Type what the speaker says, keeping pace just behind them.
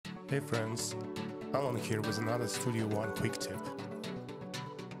Hey friends, Alan here with another Studio One quick tip.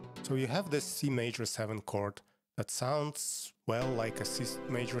 So you have this C major 7 chord that sounds, well, like a C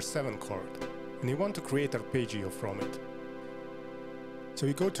major 7 chord, and you want to create arpeggio from it. So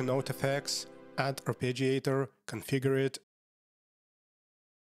you go to Note Effects, add Arpeggiator, configure it,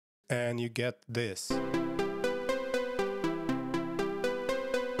 and you get this.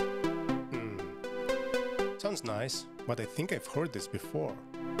 Sounds nice, but I think I've heard this before.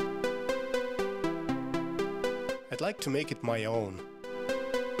 I'd like to make it my own.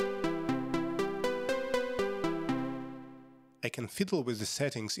 I can fiddle with the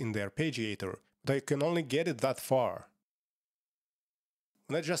settings in the arpeggiator, but I can only get it that far.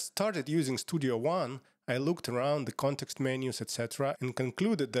 When I just started using Studio One, I looked around the context menus, etc., and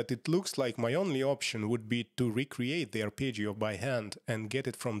concluded that it looks like my only option would be to recreate the arpeggio by hand and get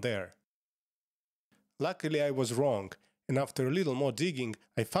it from there. Luckily I was wrong, and after a little more digging,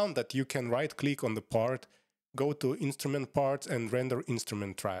 I found that you can right-click on the part, go to Instrument Parts and render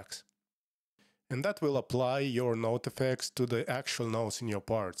instrument tracks. And that will apply your note effects to the actual notes in your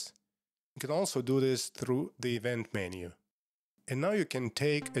parts. You can also do this through the Event menu. And now you can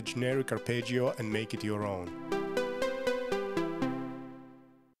take a generic arpeggio and make it your own.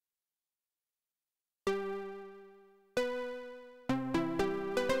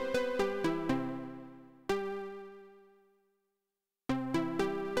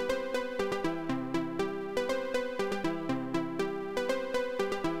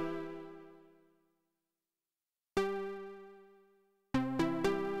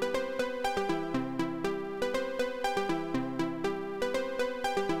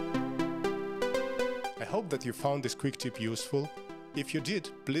 I hope that you found this quick tip useful. If you did,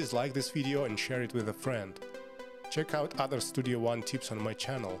 please like this video and share it with a friend. Check out other Studio One tips on my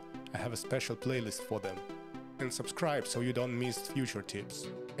channel, I have a special playlist for them. And subscribe so you don't miss future tips.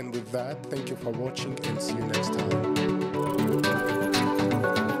 And with that, thank you for watching and see you next time.